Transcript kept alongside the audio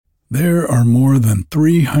There are more than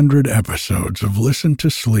 300 episodes of Listen to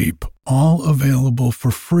Sleep, all available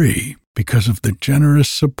for free because of the generous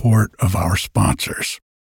support of our sponsors.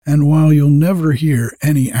 And while you'll never hear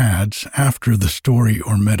any ads after the story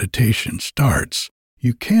or meditation starts,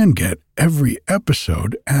 you can get every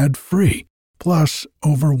episode ad-free, plus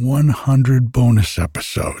over 100 bonus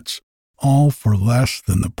episodes, all for less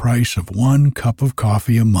than the price of one cup of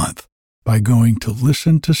coffee a month by going to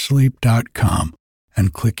listentosleep.com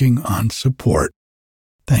and clicking on support.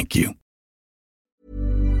 Thank you.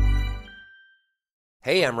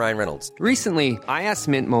 Hey, I'm Ryan Reynolds. Recently, I asked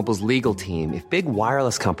Mint Mobile's legal team if big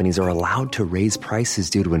wireless companies are allowed to raise prices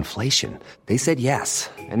due to inflation. They said yes.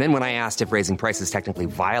 And then when I asked if raising prices technically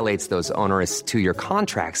violates those onerous two-year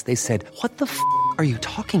contracts, they said, "What the f*** are you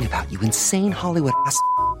talking about, you insane Hollywood ass?"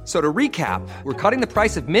 So to recap, we're cutting the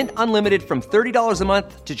price of Mint Unlimited from $30 a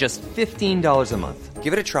month to just $15 a month.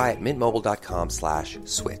 Give it a try at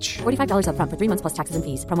mintmobile.com/switch. $45 up front for 3 months plus taxes and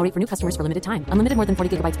fees. Promo rate for new customers for limited time. Unlimited more than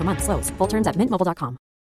 40 gigabytes per month. Slows full terms at mintmobile.com.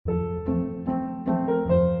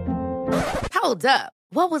 Hold up.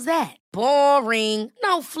 What was that? Boring.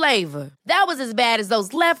 No flavor. That was as bad as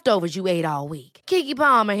those leftovers you ate all week. Keke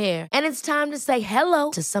Palmer here. And it's time to say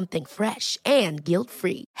hello to something fresh and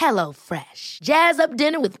guilt-free. Hello Fresh. Jazz up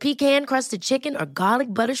dinner with pecan-crusted chicken or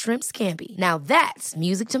garlic butter shrimp scampi. Now that's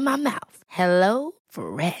music to my mouth. Hello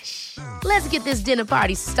Fresh. Let's get this dinner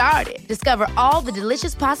party started. Discover all the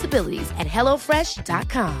delicious possibilities at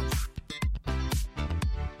hellofresh.com.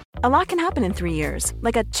 A lot can happen in 3 years,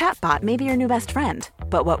 like a chatbot may be your new best friend.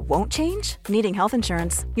 But what won't change? Needing health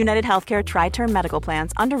insurance. United Healthcare Tri-Term Medical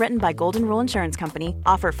Plans, underwritten by Golden Rule Insurance Company,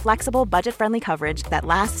 offer flexible, budget-friendly coverage that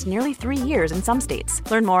lasts nearly 3 years in some states.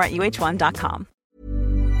 Learn more at uh1.com.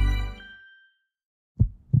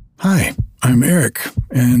 Hi, I'm Eric,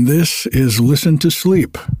 and this is Listen to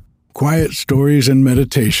Sleep. Quiet stories and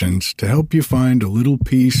meditations to help you find a little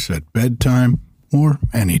peace at bedtime or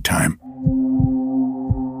anytime.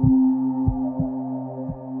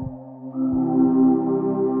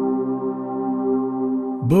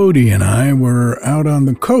 Bodhi and I were out on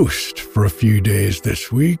the coast for a few days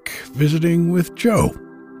this week, visiting with Joe.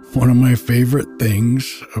 One of my favorite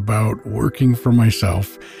things about working for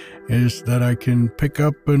myself is that I can pick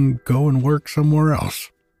up and go and work somewhere else.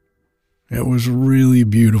 It was really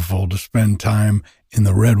beautiful to spend time in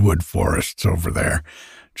the redwood forests over there,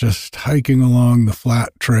 just hiking along the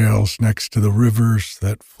flat trails next to the rivers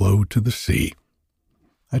that flow to the sea.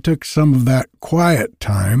 I took some of that quiet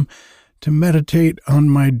time to meditate on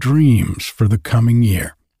my dreams for the coming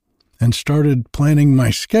year and started planning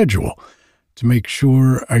my schedule to make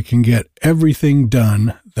sure I can get everything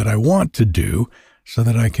done that I want to do so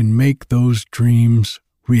that I can make those dreams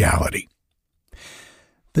reality.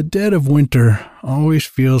 The dead of winter always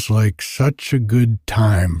feels like such a good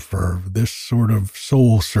time for this sort of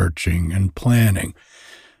soul searching and planning,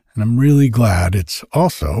 and I'm really glad it's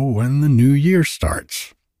also when the new year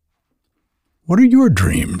starts. What are your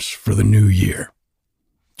dreams for the new year?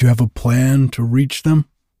 Do you have a plan to reach them?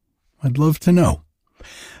 I'd love to know.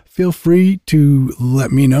 Feel free to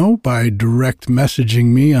let me know by direct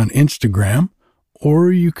messaging me on Instagram,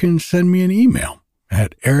 or you can send me an email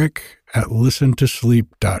at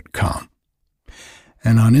eric@listentosleep.com.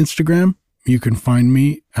 And on Instagram, you can find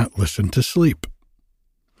me at Listen to Sleep.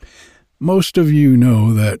 Most of you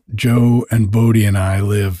know that Joe and Bodhi and I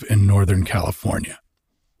live in Northern California.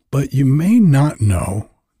 But you may not know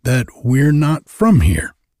that we're not from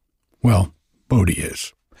here. Well, Bodhi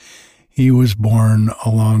is. He was born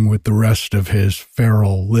along with the rest of his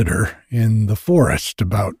feral litter in the forest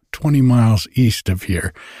about 20 miles east of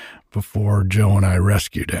here before Joe and I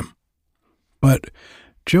rescued him. But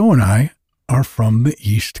Joe and I are from the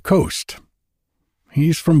East Coast.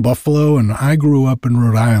 He's from Buffalo, and I grew up in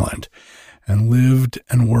Rhode Island and lived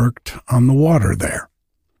and worked on the water there.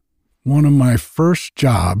 One of my first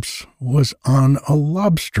jobs was on a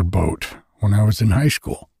lobster boat when I was in high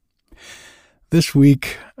school. This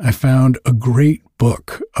week, I found a great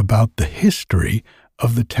book about the history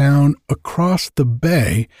of the town across the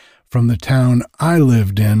bay from the town I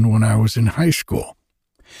lived in when I was in high school.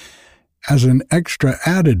 As an extra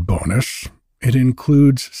added bonus, it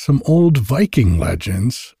includes some old Viking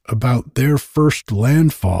legends about their first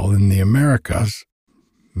landfall in the Americas,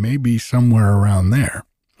 maybe somewhere around there,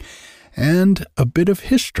 and a bit of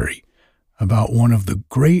history about one of the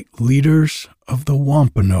great leaders of the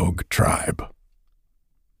Wampanoag tribe.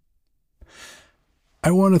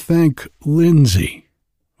 I want to thank Lindsay,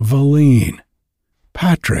 Valine,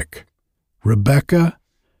 Patrick, Rebecca,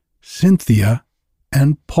 Cynthia,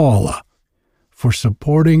 and Paula for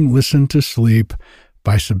supporting Listen to Sleep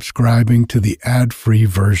by subscribing to the ad-free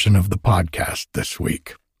version of the podcast this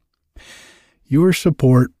week. Your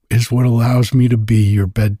support is what allows me to be your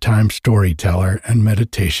bedtime storyteller and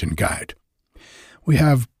meditation guide. We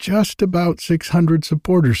have just about 600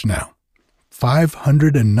 supporters now,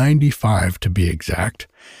 595 to be exact,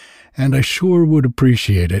 and I sure would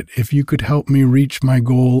appreciate it if you could help me reach my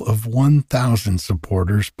goal of 1,000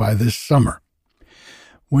 supporters by this summer.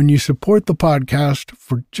 When you support the podcast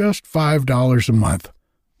for just $5 a month,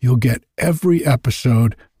 you'll get every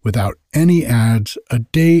episode without any ads a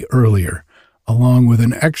day earlier, along with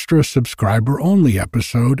an extra subscriber-only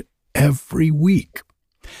episode every week.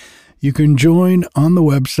 You can join on the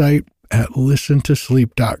website at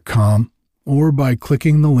listentosleep.com or by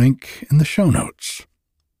clicking the link in the show notes.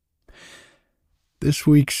 This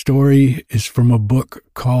week's story is from a book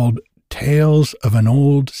called Tales of an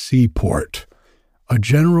Old Seaport, a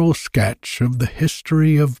general sketch of the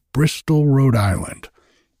history of Bristol, Rhode Island,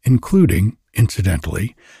 including,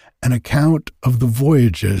 incidentally, an account of the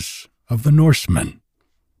voyages of the Norsemen.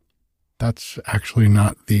 That's actually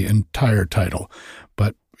not the entire title,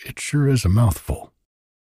 but it sure is a mouthful.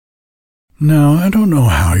 Now, I don't know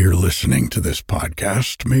how you're listening to this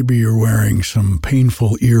podcast. Maybe you're wearing some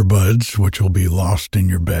painful earbuds, which will be lost in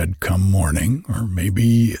your bed come morning, or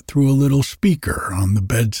maybe through a little speaker on the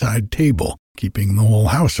bedside table, keeping the whole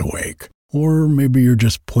house awake. Or maybe you're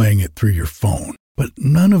just playing it through your phone. But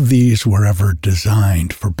none of these were ever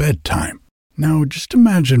designed for bedtime. Now, just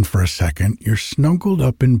imagine for a second you're snuggled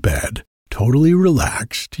up in bed, totally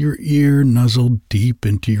relaxed, your ear nuzzled deep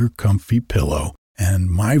into your comfy pillow,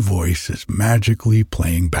 and my voice is magically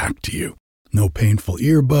playing back to you. No painful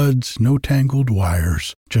earbuds, no tangled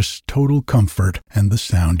wires, just total comfort and the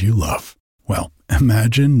sound you love. Well,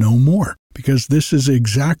 imagine no more, because this is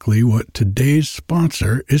exactly what today's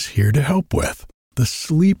sponsor is here to help with. The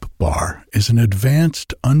Sleep Bar is an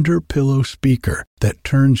advanced under-pillow speaker that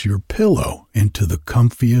turns your pillow into the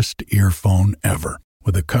comfiest earphone ever.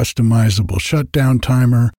 With a customizable shutdown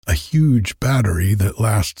timer, a huge battery that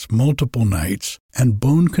lasts multiple nights, and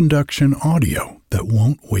bone conduction audio that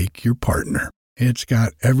won't wake your partner. It's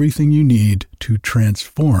got everything you need to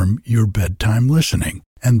transform your bedtime listening.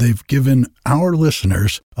 And they've given our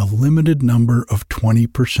listeners a limited number of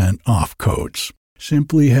 20% off codes.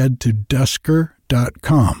 Simply head to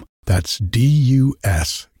dusker.com, that's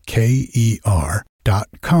DUSKER.com,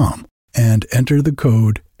 and enter the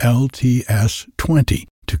code LTS20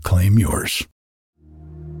 to claim yours.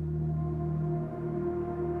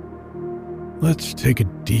 Let's take a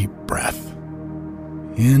deep breath.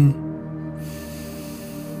 In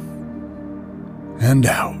and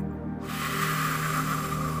out.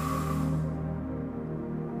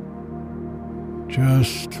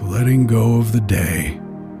 Just letting go of the day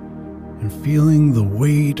and feeling the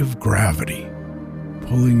weight of gravity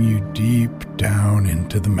pulling you deep down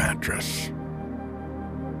into the mattress.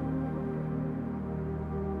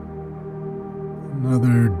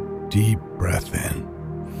 Another deep breath in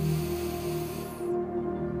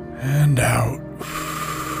and out.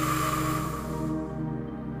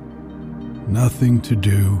 Nothing to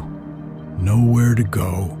do, nowhere to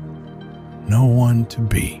go, no one to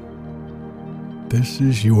be. This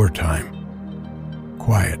is your time,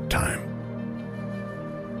 quiet time.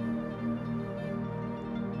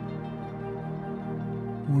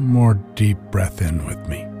 One more deep breath in with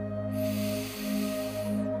me.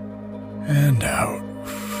 And out.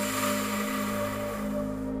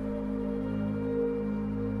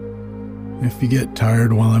 If you get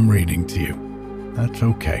tired while I'm reading to you, that's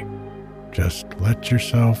okay. Just let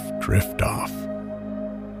yourself drift off.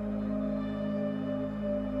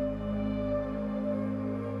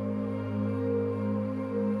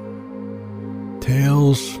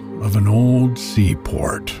 Tales of an Old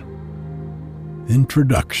Seaport.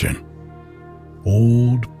 Introduction.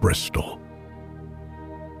 Old Bristol.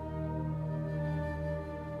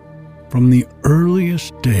 From the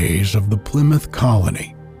earliest days of the Plymouth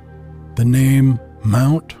colony, the name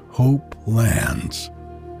Mount Hope Lands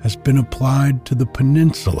has been applied to the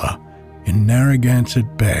peninsula in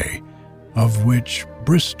Narragansett Bay, of which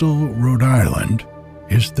Bristol, Rhode Island,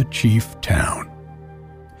 is the chief town.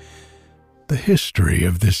 The history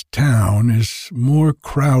of this town is more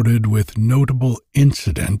crowded with notable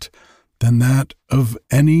incident than that of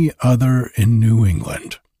any other in New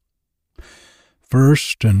England.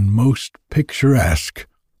 First and most picturesque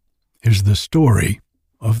is the story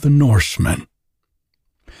of the Norsemen.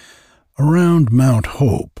 Around Mount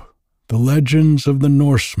Hope, the legends of the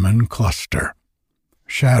Norsemen cluster,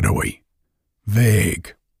 shadowy,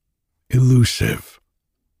 vague, elusive,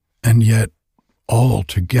 and yet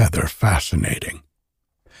altogether fascinating.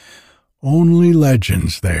 Only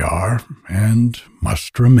legends they are, and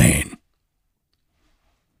must remain.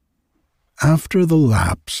 After the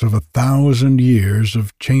lapse of 1,000 years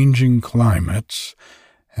of changing climates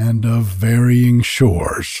and of varying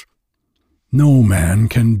shores, no man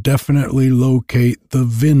can definitely locate the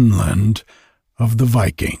Vinland of the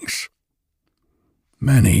Vikings.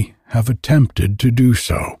 Many have attempted to do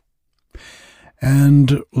so,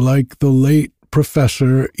 and like the late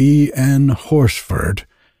Professor E.N. Horsford,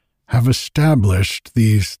 have established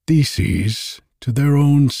these theses to their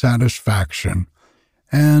own satisfaction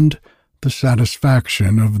and the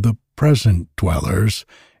satisfaction of the present dwellers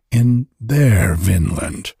in their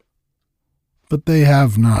Vinland. But they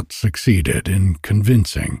have not succeeded in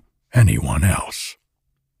convincing anyone else.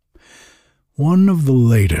 One of the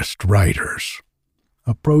latest writers,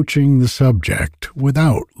 approaching the subject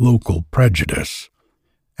without local prejudice,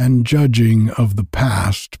 and judging of the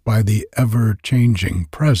past by the ever-changing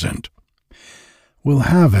present, will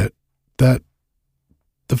have it that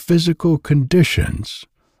the physical conditions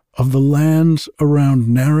of the lands around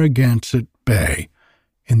Narragansett Bay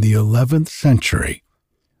in the 11th century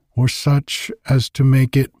were such as to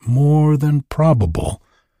make it more than probable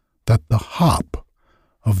that the hop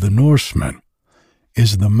of the Norsemen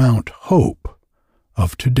is the Mount Hope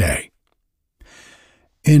of today.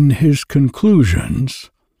 In his conclusions,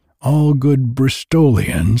 all good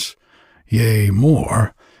Bristolians, yea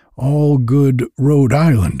more, all good Rhode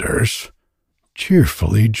Islanders,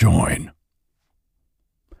 cheerfully join.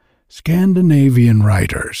 Scandinavian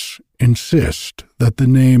writers insist that the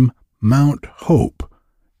name Mount Hope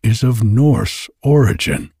is of Norse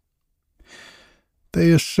origin.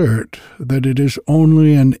 They assert that it is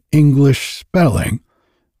only an English spelling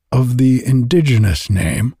of the indigenous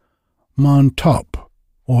name Montop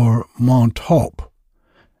or Monthop,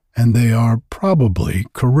 and they are probably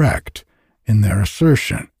correct in their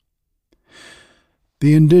assertion.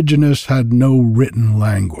 The indigenous had no written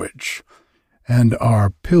language, and our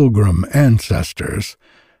pilgrim ancestors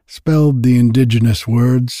spelled the indigenous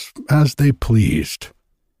words as they pleased,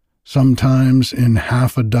 sometimes in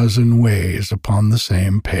 6 ways upon the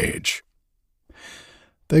same page.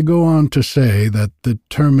 They go on to say that the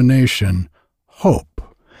termination Hope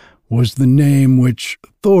was the name which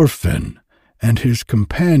Thorfinn and his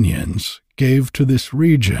companions gave to this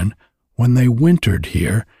region when they wintered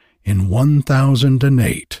here in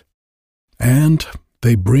 1008, and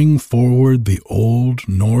they bring forward the old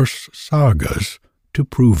Norse sagas to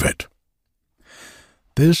prove it.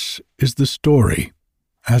 This is the story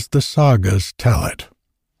as the sagas tell it.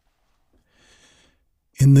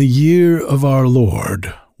 In the year of our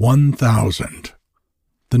Lord 1000,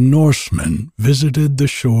 the Norsemen visited the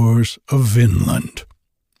shores of Vinland.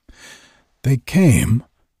 They came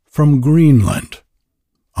from Greenland,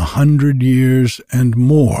 100 years and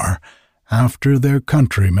more after their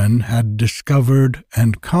countrymen had discovered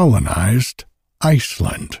and colonized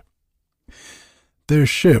Iceland. Their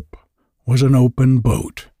ship was an open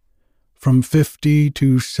boat, from 50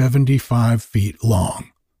 to 75 feet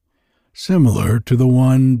long, similar to the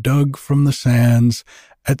one dug from the sands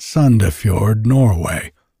at Sandefjord,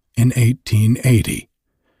 Norway, in 1880,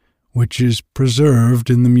 which is preserved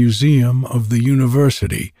in the Museum of the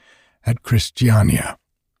University at Christiania.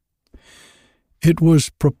 It was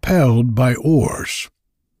propelled by oars,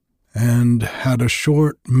 and had a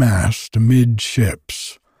short mast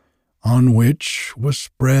amidships, on which was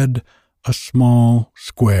spread a small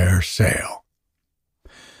square sail.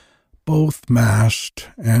 Both mast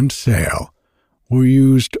and sail were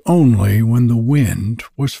used only when the wind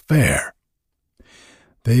was fair.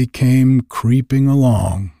 They came creeping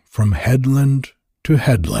along from headland to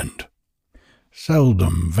headland,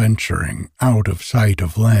 seldom venturing out of sight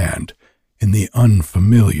of land in the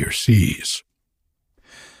unfamiliar seas.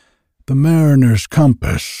 The mariner's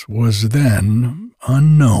compass was then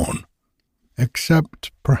unknown,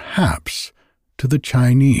 except perhaps to the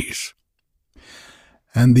Chinese,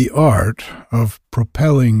 and the art of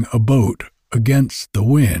propelling a boat against the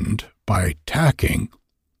wind by tacking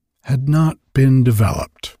had not been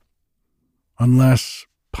developed, unless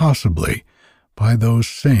possibly by those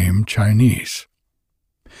same Chinese.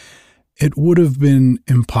 It would have been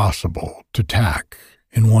impossible to tack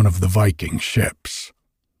in one of the Viking ships.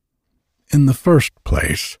 In the first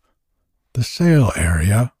place, the sail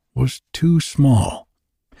area was too small,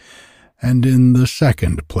 and in the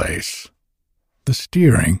second place, the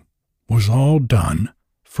steering was all done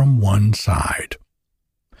from one side.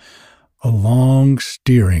 A long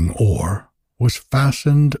steering oar was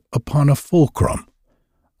fastened upon a fulcrum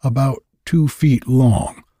about 2 feet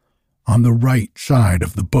long on the right side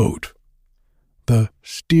of the boat, the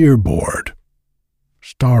steerboard,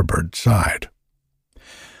 starboard side.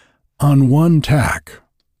 On one tack,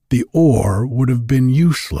 the oar would have been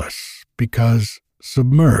useless because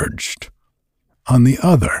submerged. On the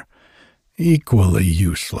other, equally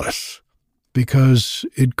useless because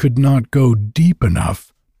it could not go deep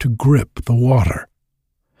enough to grip the water.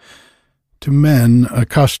 To men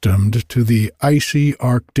accustomed to the icy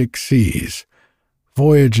Arctic seas,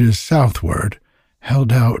 voyages southward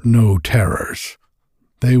held out no terrors.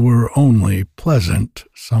 They were only pleasant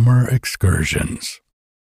summer excursions.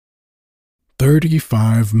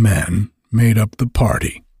 35 men made up the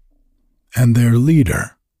party, and their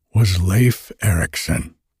leader was Leif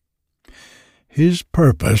Erikson. His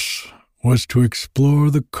purpose was to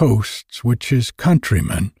explore the coasts which his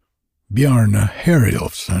countryman, Bjarne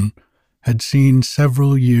Herjolfsson, had seen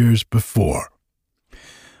several years before,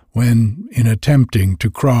 when, in attempting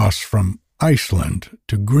to cross from Iceland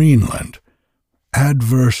to Greenland,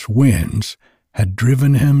 adverse winds had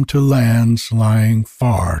driven him to lands lying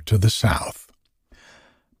far to the south,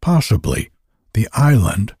 possibly the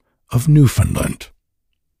island of Newfoundland.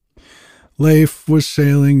 Leif was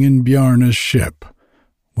sailing in Bjarne's ship,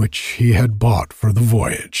 which he had bought for the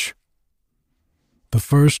voyage. The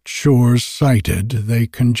first shores sighted they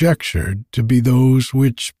conjectured to be those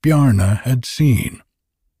which Bjarne had seen.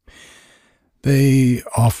 They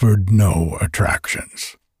offered no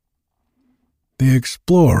attractions. The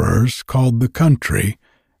explorers called the country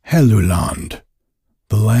Helluland,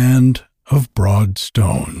 the land of broad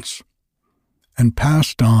stones, and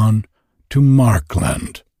passed on to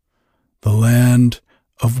Markland, the land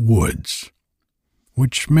of woods,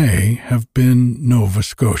 which may have been Nova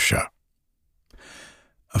Scotia.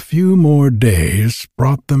 A few more days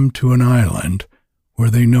brought them to an island where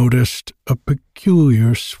they noticed a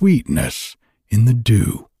peculiar sweetness in the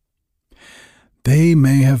dew. They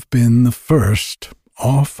may have been the first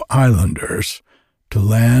off-islanders to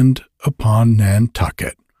land upon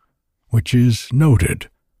Nantucket, which is noted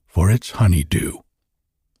for its honeydew.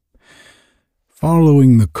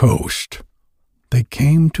 Following the coast, they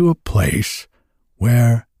came to a place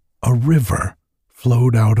where a river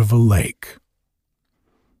flowed out of a lake.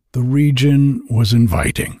 The region was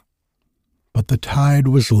inviting, but the tide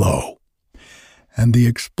was low, and the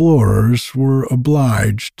explorers were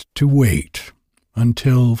obliged to wait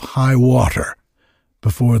until high water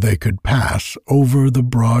before they could pass over the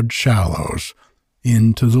broad shallows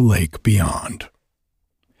into the lake beyond.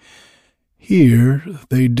 Here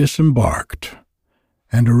they disembarked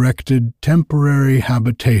and erected temporary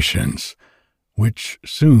habitations, which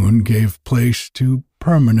soon gave place to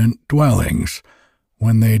permanent dwellings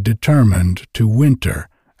when they determined to winter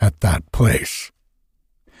at that place.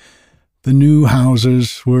 The new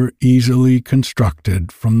houses were easily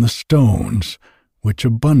constructed from the stones which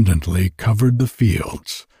abundantly covered the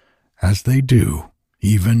fields, as they do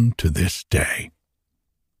even to this day.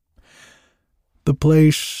 The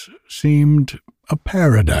place seemed a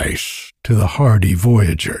paradise to the hardy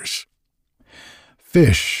voyagers.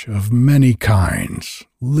 Fish of many kinds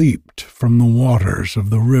leaped from the waters of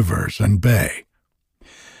the rivers and bay.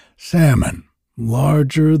 Salmon,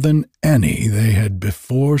 larger than any they had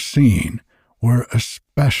before seen, were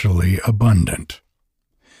especially abundant.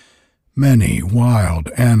 Many wild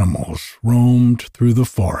animals roamed through the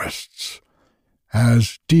forests,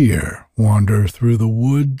 as deer wander through the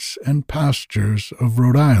woods and pastures of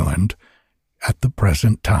Rhode Island at the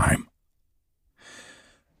present time.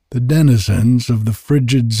 The denizens of the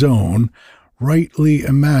frigid zone rightly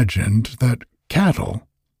imagined that cattle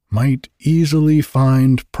might easily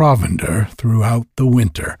find provender throughout the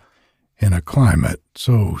winter in a climate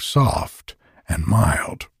so soft and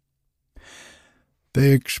mild.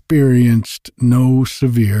 They experienced no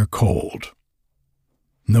severe cold.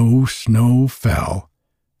 No snow fell,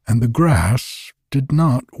 and the grass did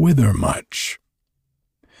not wither much.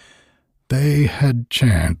 They had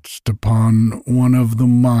chanced upon one of the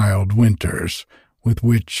mild winters with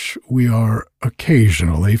which we are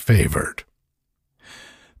occasionally favored.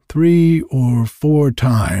 3 or 4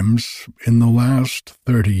 times in the last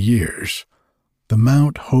 30 years, the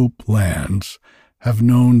Mount Hope lands have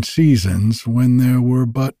known seasons when there were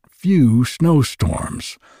but few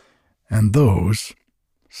snowstorms, and those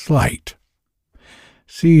slight.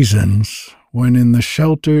 Seasons when in the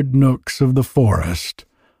sheltered nooks of the forest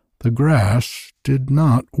the grass did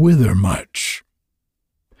not wither much.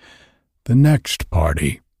 The next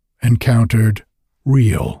party encountered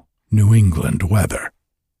real New England weather,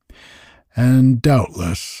 and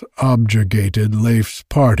doubtless objurgated Leif's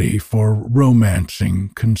party for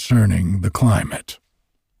romancing concerning the climate.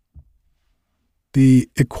 The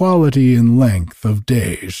equality in length of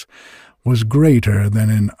days was greater than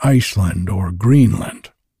in Iceland or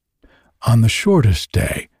Greenland. On the shortest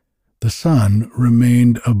day, the sun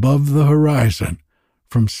remained above the horizon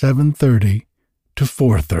from 7:30 to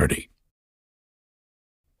 4:30.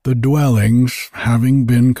 The dwellings having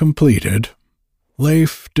been completed,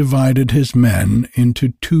 Leif divided his men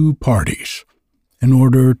into 2 parties in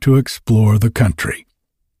order to explore the country.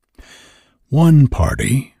 One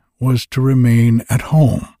party was to remain at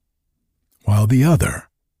home, while the other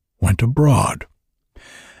went abroad,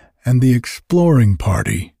 and the exploring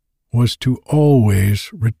party was to always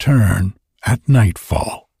return at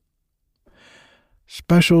nightfall.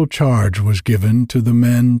 Special charge was given to the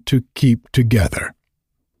men to keep together.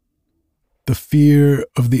 The fear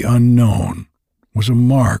of the unknown was a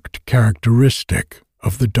marked characteristic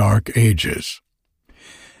of the Dark Ages,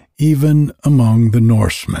 even among the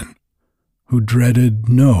Norsemen, who dreaded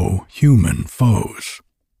no human foes.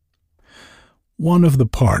 One of the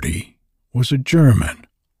party was a German,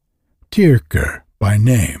 Tyrker by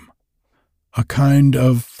name, a kind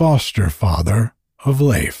of foster father of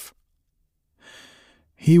Leif.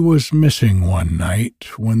 He was missing one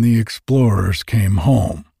night when the explorers came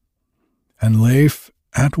home, and Leif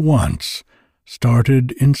at once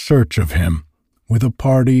started in search of him with a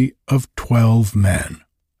party of 12 men.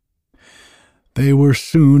 They were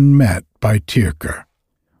soon met by Tyrker,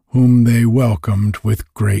 whom they welcomed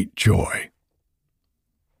with great joy.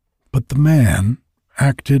 But the man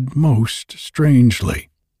acted most strangely.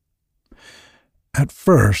 At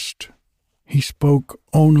first, he spoke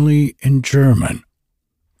only in German,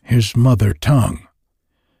 his mother tongue,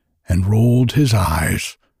 and rolled his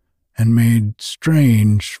eyes and made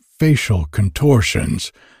strange facial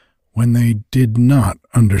contortions when they did not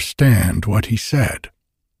understand what he said.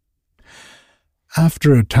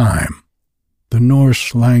 After a time, the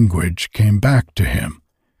Norse language came back to him,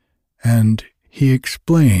 and he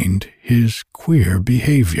explained his queer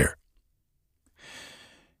behavior.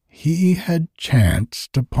 He had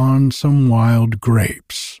chanced upon some wild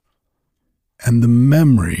grapes, and the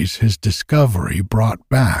memories his discovery brought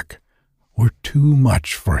back were too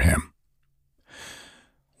much for him.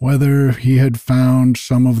 Whether he had found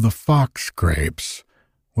some of the fox grapes,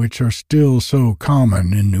 which are still so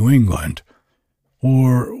common in New England,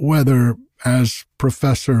 or whether, as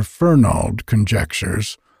Professor Fernald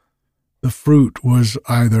conjectures, the fruit was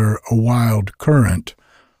either a wild currant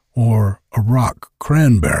or a rock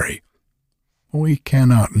cranberry, we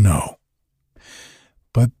cannot know.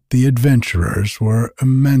 But the adventurers were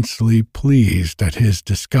immensely pleased at his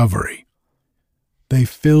discovery. They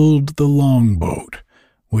filled the longboat,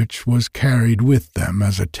 which was carried with them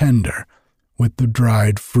as a tender, with the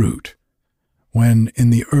dried fruit, when in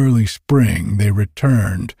the early spring they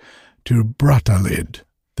returned to Brattahlid,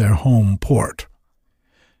 their home port.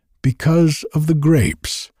 Because of the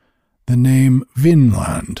grapes, the name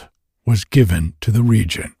Vinland was given to the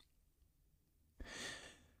region.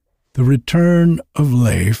 The return of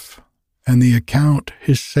Leif and the account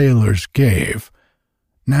his sailors gave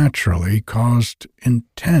naturally caused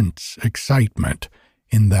intense excitement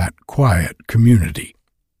in that quiet community.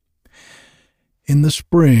 In the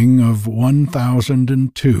spring of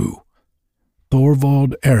 1002,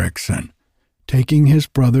 Thorvald Eriksson, taking his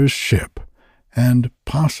brother's ship and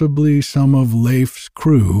possibly some of Leif's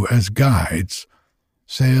crew as guides,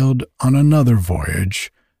 sailed on another voyage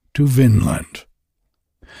to Vinland.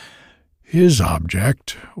 His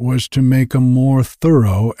object was to make a more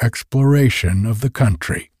thorough exploration of the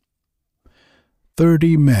country.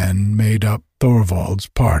 30 men made up Thorvald's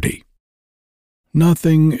party.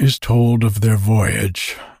 Nothing is told of their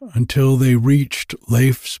voyage until they reached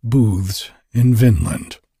Leif's booths in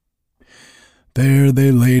Vinland. There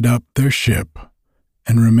they laid up their ship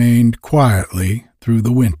and remained quietly through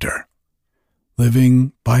the winter,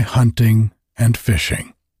 living by hunting and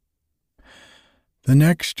fishing. The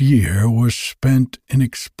next year was spent in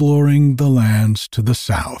exploring the lands to the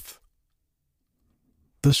south.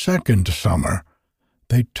 The second summer,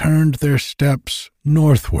 they turned their steps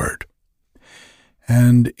northward,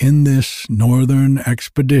 and in this northern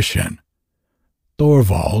expedition,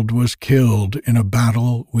 Thorvald was killed in a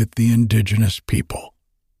battle with the indigenous people.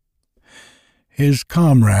 His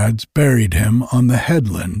comrades buried him on the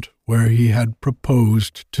headland where he had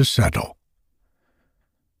proposed to settle.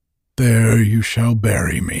 "There you shall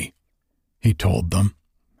bury me," he told them,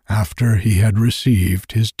 after he had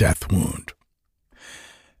received his death wound,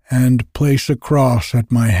 "and place a cross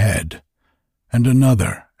at my head, and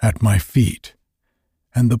another at my feet,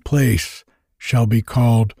 and the place shall be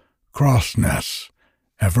called Crossness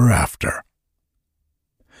ever after."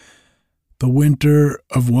 The winter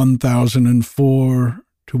of 1004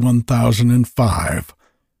 to 1005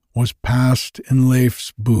 was passed in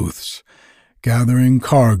Leif's booths, gathering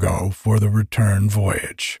cargo for the return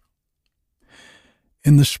voyage.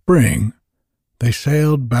 In the spring, they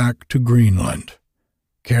sailed back to Greenland,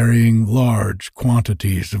 carrying large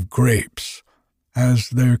quantities of grapes, as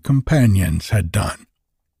their companions had done.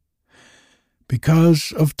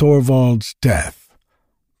 Because of Thorvald's death,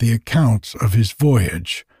 the accounts of his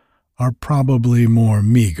voyage are probably more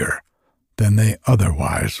meager than they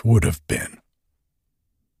otherwise would have been.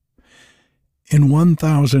 In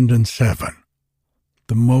 1007,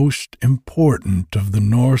 the most important of the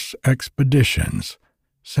Norse expeditions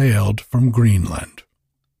sailed from Greenland.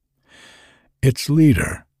 Its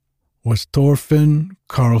leader was Thorfinn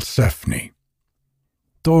Karlsefni.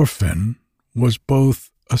 Thorfinn was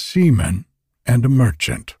both a seaman and a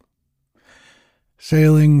merchant.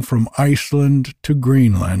 Sailing from Iceland to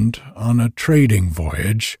Greenland on a trading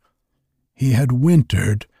voyage, he had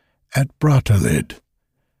wintered at Brattahlid,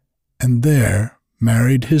 and there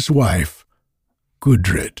married his wife,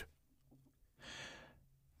 Gudrid.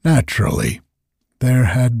 Naturally, there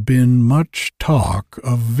had been much talk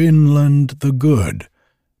of Vinland the Good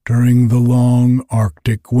during the long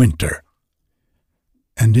Arctic winter,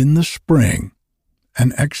 and in the spring,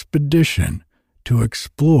 an expedition to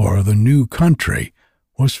explore the new country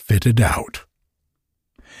was fitted out.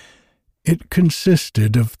 It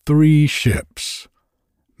consisted of 3 ships,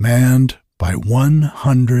 manned by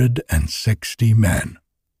 160 men.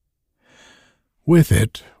 With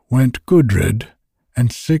it went Gudrid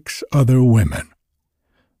and 6 other women,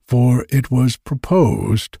 for it was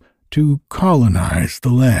proposed to colonize the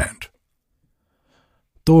land.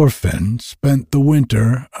 Thorfinn spent the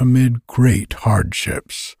winter amid great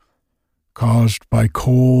hardships, caused by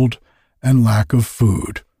cold and lack of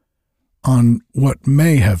food, on what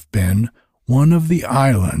may have been one of the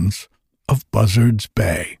islands of Buzzard's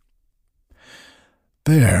Bay.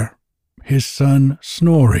 There, his son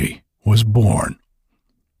Snorri was born,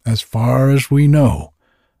 as far as we know,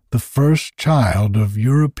 the first child of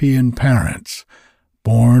European parents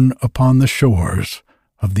born upon the shores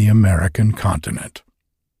of the American continent.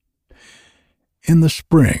 In the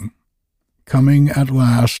spring, coming at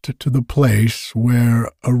last to the place where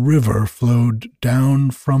a river flowed down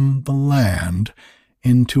from the land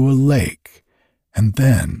into a lake and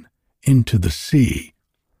then into the sea,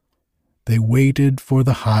 they waited for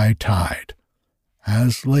the high tide,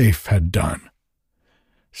 as Leif had done,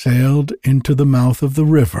 sailed into the mouth of the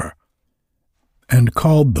river, and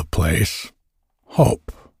called the place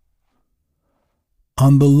Hope.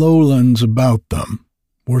 On the lowlands about them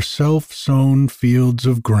were self-sown fields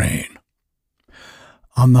of grain.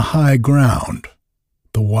 On the high ground,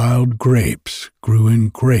 the wild grapes grew in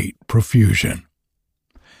great profusion.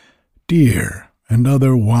 Deer and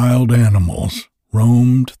other wild animals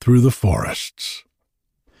roamed through the forests.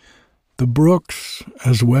 The brooks,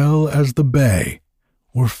 as well as the bay,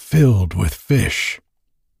 were filled with fish.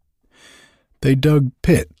 They dug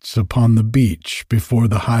pits upon the beach before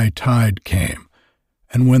the high tide came,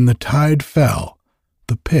 and when the tide fell,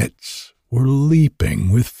 the pits were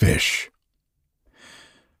leaping with fish.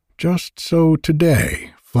 Just so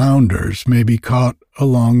today, flounders may be caught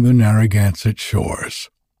along the Narragansett shores.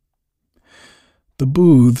 The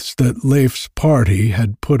booths that Leif's party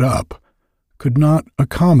had put up could not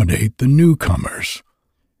accommodate the newcomers,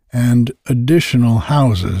 and additional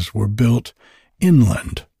houses were built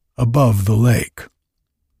inland above the lake.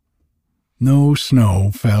 No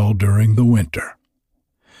snow fell during the winter.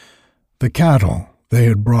 The cattle they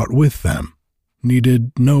had brought with them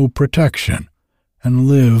needed no protection and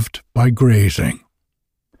lived by grazing.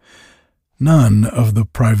 None of the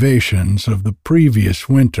privations of the previous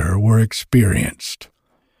winter were experienced,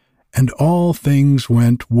 and all things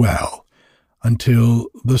went well until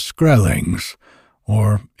the Skrellings,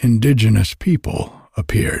 or indigenous people,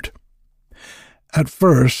 appeared. At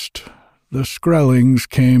first, the Skrellings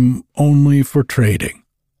came only for trading.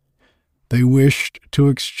 They wished to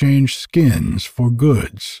exchange skins for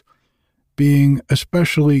goods, being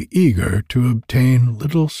especially eager to obtain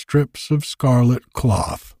little strips of scarlet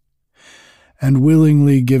cloth, and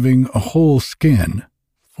willingly giving a whole skin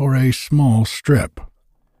for a small strip.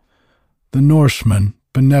 The Norsemen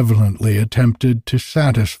benevolently attempted to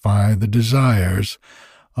satisfy the desires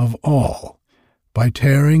of all by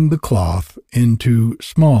tearing the cloth into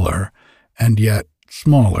smaller and yet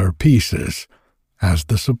smaller pieces as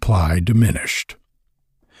the supply diminished.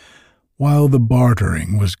 While the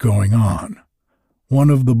bartering was going on,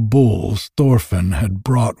 one of the bulls Thorfinn had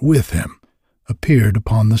brought with him appeared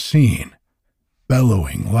upon the scene,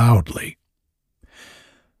 bellowing loudly.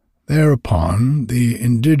 Thereupon the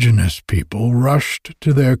indigenous people rushed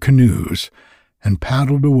to their canoes and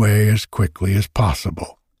paddled away as quickly as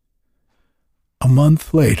possible. A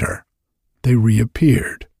month later, they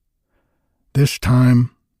reappeared, this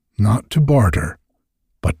time not to barter,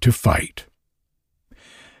 but to fight.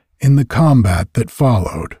 In the combat that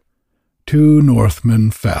followed, 2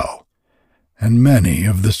 Northmen fell, and many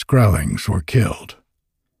of the Skrellings were killed.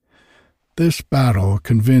 This battle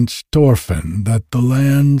convinced Thorfinn that the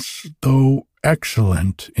lands, though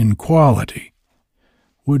excellent in quality,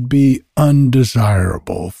 would be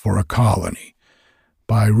undesirable for a colony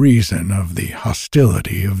by reason of the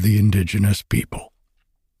hostility of the indigenous people.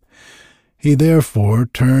 He therefore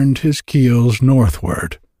turned his keels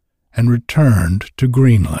northward and returned to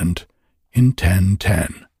Greenland in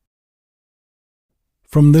 1010.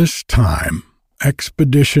 From this time,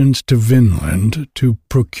 expeditions to Vinland to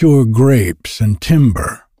procure grapes and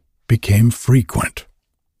timber became frequent.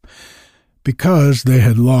 Because they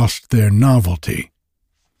had lost their novelty,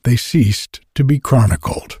 they ceased to be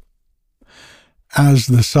chronicled. As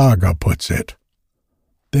the saga puts it,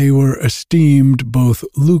 they were esteemed both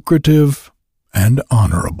lucrative and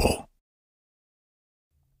honorable.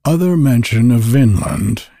 Other mention of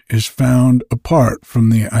Vinland is found apart from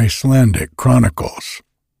the Icelandic chronicles.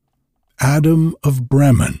 Adam of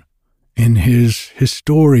Bremen, in his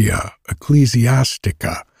Historia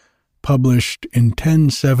Ecclesiastica, published in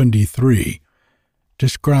 1073,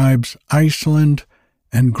 describes Iceland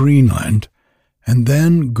and Greenland, and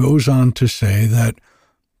then goes on to say that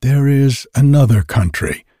there is another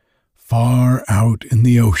country, far out in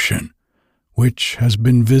the ocean, which has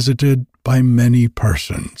been visited by many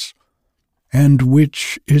persons, and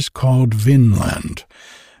which is called Vinland,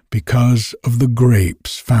 because of the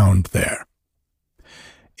grapes found there.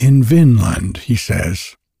 In Vinland, he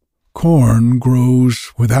says, corn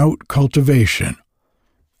grows without cultivation,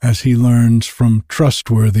 as he learns from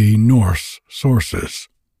trustworthy Norse sources.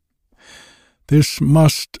 This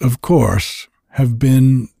must, of course, have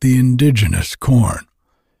been the indigenous corn,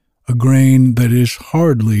 a grain that is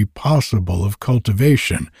hardly possible of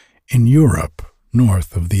cultivation in Europe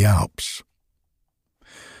north of the Alps.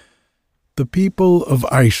 The people of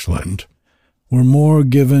Iceland were more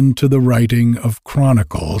given to the writing of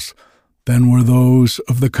chronicles than were those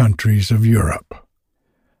of the countries of Europe.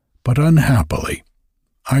 But unhappily,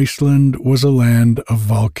 Iceland was a land of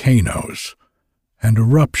volcanoes, and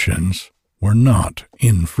eruptions were not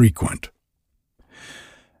infrequent.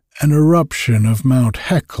 An eruption of Mount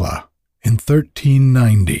Hekla in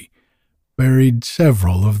 1390 buried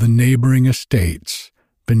several of the neighboring estates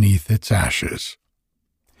beneath its ashes.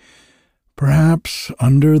 Perhaps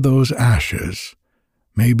under those ashes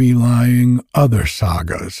may be lying other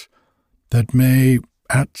sagas that may,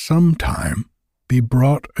 at some time, be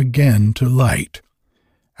brought again to light,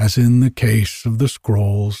 as in the case of the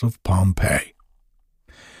scrolls of Pompeii.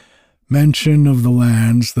 Mention of the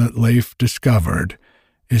lands that Leif discovered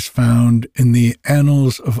is found in the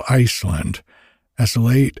Annals of Iceland as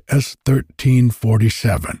late as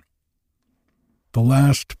 1347. The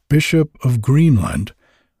last bishop of Greenland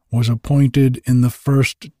was appointed in the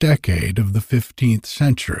first decade of the 15th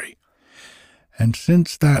century, and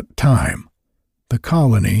since that time the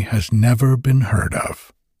colony has never been heard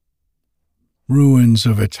of. Ruins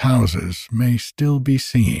of its houses may still be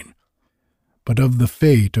seen, but of the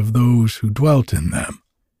fate of those who dwelt in them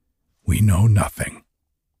we know nothing.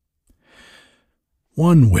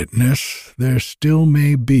 One witness there still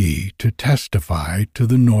may be to testify to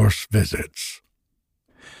the Norse visits.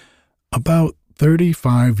 About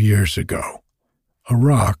 35 years ago, a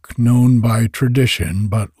rock known by tradition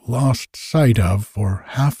but lost sight of for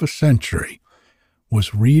half a century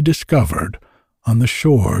was rediscovered on the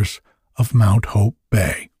shores of Mount Hope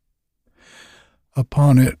Bay.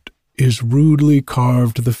 Upon it is rudely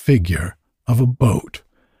carved the figure of a boat,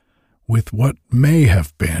 with what may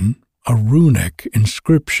have been a runic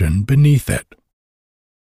inscription beneath it.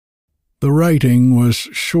 The writing was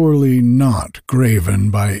surely not graven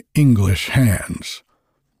by English hands,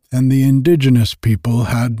 and the indigenous people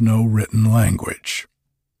had no written language.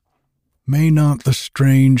 May not the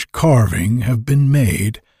strange carving have been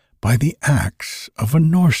made by the axe of a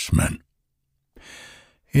Norseman?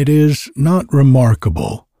 It is not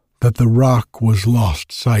remarkable that the rock was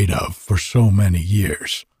lost sight of for so many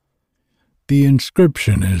years. The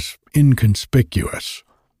inscription is inconspicuous,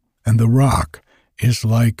 and the rock is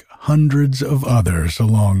like hundreds of others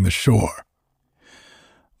along the shore.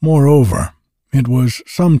 Moreover, it was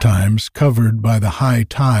sometimes covered by the high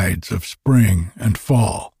tides of spring and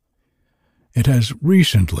fall. It has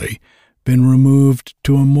recently been removed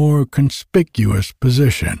to a more conspicuous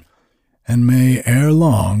position, and may ere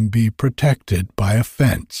long be protected by a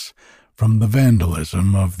fence from the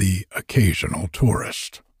vandalism of the occasional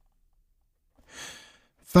tourist.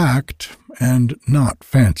 Fact, and not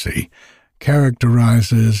fancy,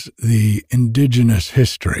 characterizes the indigenous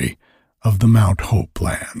history of the Mount Hope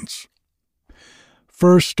lands.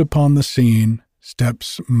 First upon the scene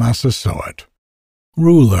steps Massasoit,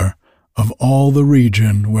 ruler of all the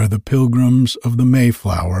region where the pilgrims of the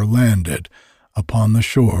Mayflower landed upon the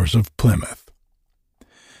shores of Plymouth.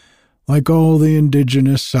 Like all the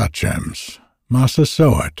indigenous sachems,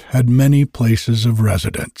 Massasoit had many places of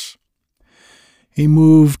residence. He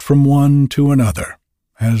moved from one to another,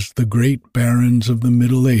 as the great barons of the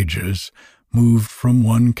Middle Ages moved from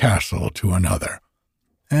one castle to another,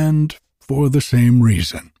 and for the same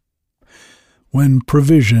reason. When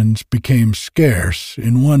provisions became scarce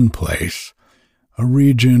in one place, a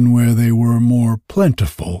region where they were more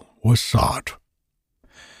plentiful was sought.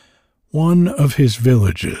 One of his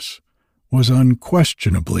villages was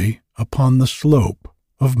unquestionably upon the slope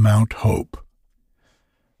of Mount Hope.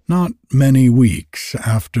 Not many weeks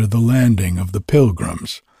after the landing of the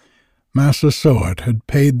Pilgrims, Massasoit had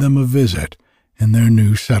paid them a visit in their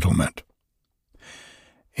new settlement.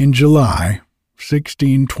 In July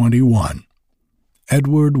 1621,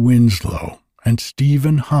 Edward Winslow and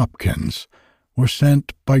Stephen Hopkins were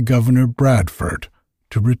sent by Governor Bradford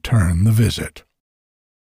to return the visit.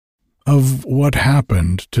 Of what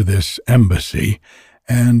happened to this embassy,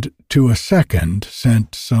 and to a second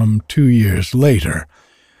sent some 2 years later,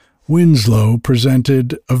 Winslow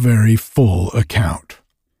presented a very full account,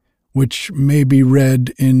 which may be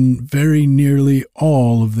read in very nearly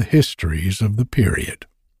all of the histories of the period.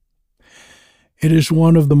 It is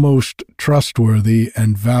one of the most trustworthy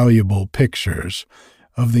and valuable pictures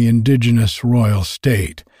of the indigenous royal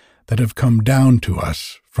state that have come down to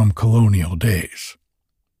us from colonial days.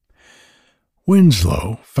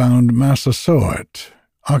 Winslow found Massasoit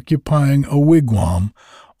occupying a wigwam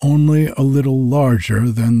only a little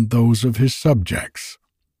larger than those of his subjects.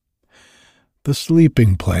 The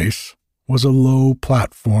sleeping place was a low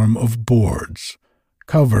platform of boards,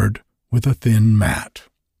 covered with a thin mat.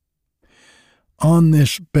 On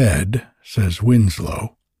this bed, says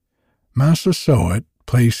Winslow, Massasoit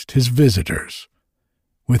placed his visitors,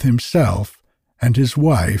 with himself and his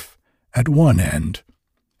wife at one end,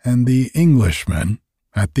 and the Englishman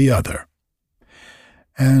at the other.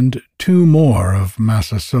 And 2 more of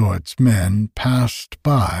Massasoit's men passed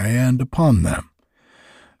by and upon them,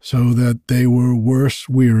 so that they were worse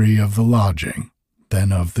weary of the lodging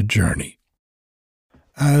than of the journey.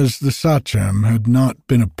 As the sachem had not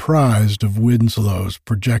been apprised of Winslow's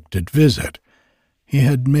projected visit, he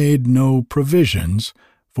had made no provisions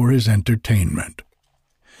for his entertainment.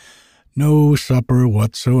 No supper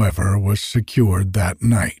whatsoever was secured that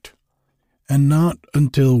night, and not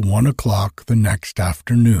until 1 o'clock the next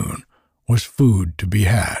afternoon was food to be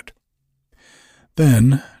had.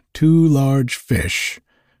 Then 2 large fish,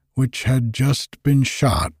 which had just been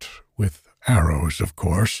shot, with arrows of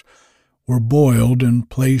course, were boiled and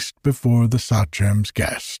placed before the sachem's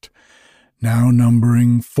guest, now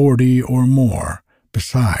numbering 40 or more,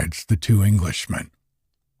 besides the 2 Englishmen.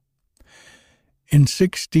 In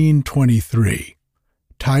 1623,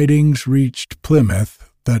 tidings reached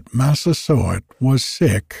Plymouth that Massasoit was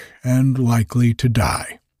sick and likely to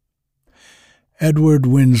die. Edward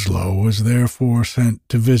Winslow was therefore sent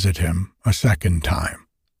to visit him a second time.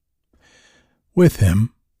 With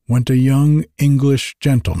him went a young English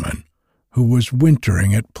gentleman who was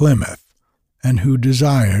wintering at Plymouth and who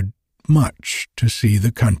desired much to see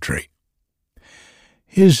the country.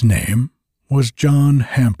 His name was John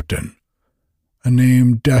Hampden, a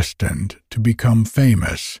name destined to become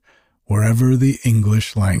famous wherever the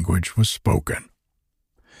English language was spoken.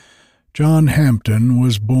 John Hampden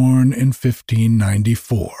was born in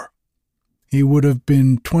 1594. He would have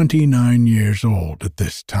been 29 years old at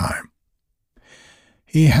this time.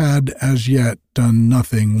 He had as yet done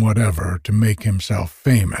nothing whatever to make himself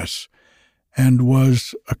famous, and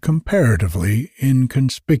was a comparatively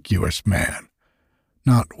inconspicuous man,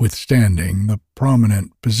 notwithstanding the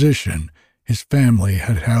prominent position his family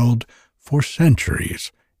had held for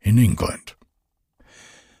centuries in England.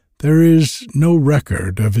 There is no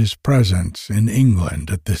record of his presence in England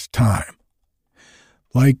at this time.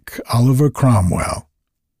 Like Oliver Cromwell,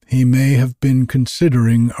 he may have been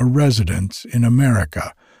considering a residence in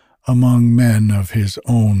America among men of his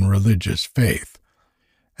own religious faith,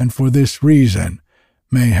 and for this reason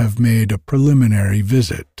may have made a preliminary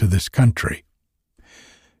visit to this country.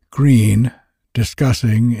 Green,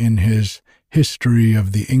 discussing in his History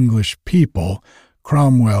of the English People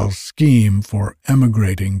Cromwell's scheme for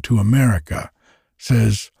emigrating to America,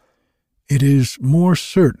 says, "It is more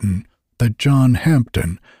certain that John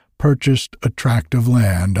Hampden purchased a tract of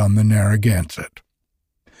land on the Narragansett.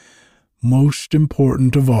 Most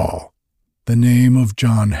important of all, the name of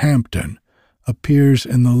John Hampden appears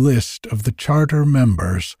in the list of the charter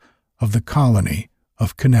members of the colony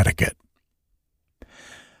of Connecticut.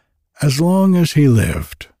 As long as he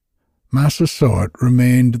lived, Massasoit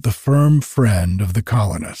remained the firm friend of the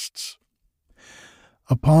colonists.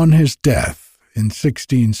 Upon his death in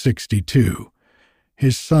 1662,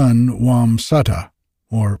 his son Wamsutta,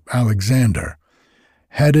 or Alexander,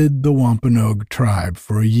 headed the Wampanoag tribe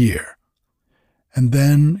for a year, and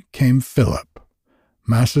then came Philip,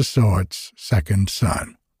 Massasoit's second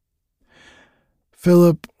son.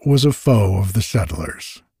 Philip was a foe of the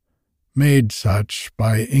settlers, made such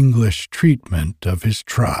by English treatment of his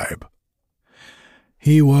tribe.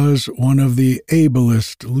 He was one of the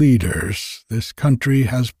ablest leaders this country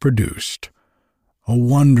has produced, a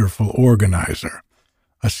wonderful organizer,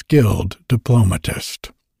 a skilled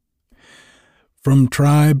diplomatist. From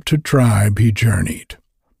tribe to tribe he journeyed,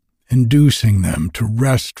 inducing them to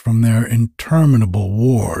rest from their interminable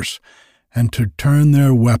wars and to turn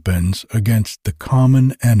their weapons against the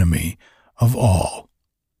common enemy of all.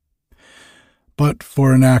 But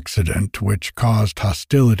for an accident which caused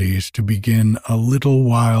hostilities to begin a little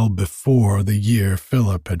while before the year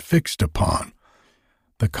Philip had fixed upon,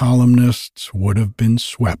 the colonists would have been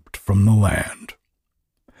swept from the land.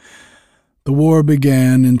 The war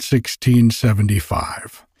began in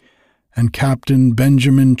 1675, and Captain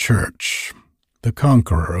Benjamin Church, the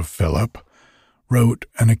conqueror of Philip, wrote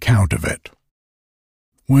an account of it.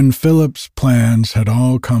 When Philip's plans had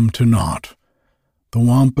all come to naught, the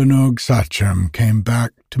Wampanoag Sachem came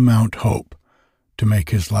back to Mount Hope to make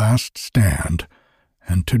his last stand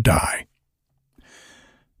and to die.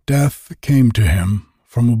 Death came to him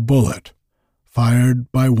from a bullet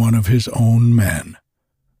fired by one of his own men,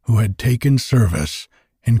 who had taken service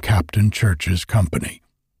in Captain Church's company.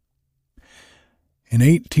 In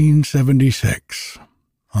 1876,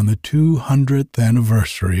 on the 200th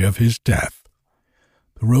anniversary of his death,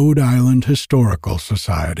 the Rhode Island Historical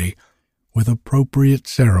Society, with appropriate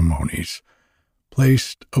ceremonies,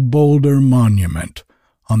 placed a boulder monument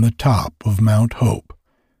on the top of Mount Hope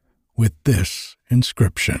with this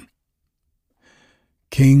inscription: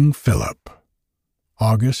 King Philip,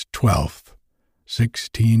 August 12th,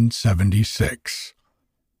 1676,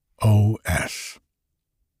 O.S.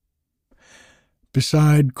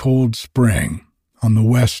 Beside Cold Spring, on the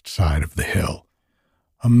west side of the hill,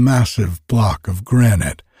 a massive block of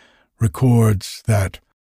granite records that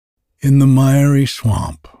in the miry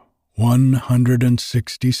swamp,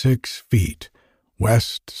 166 feet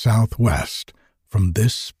west-southwest from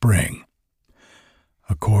this spring,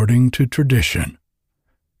 according to tradition,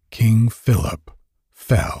 King Philip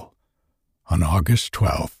fell on August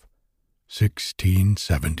 12th,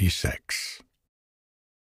 1676.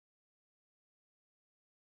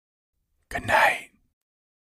 Good night.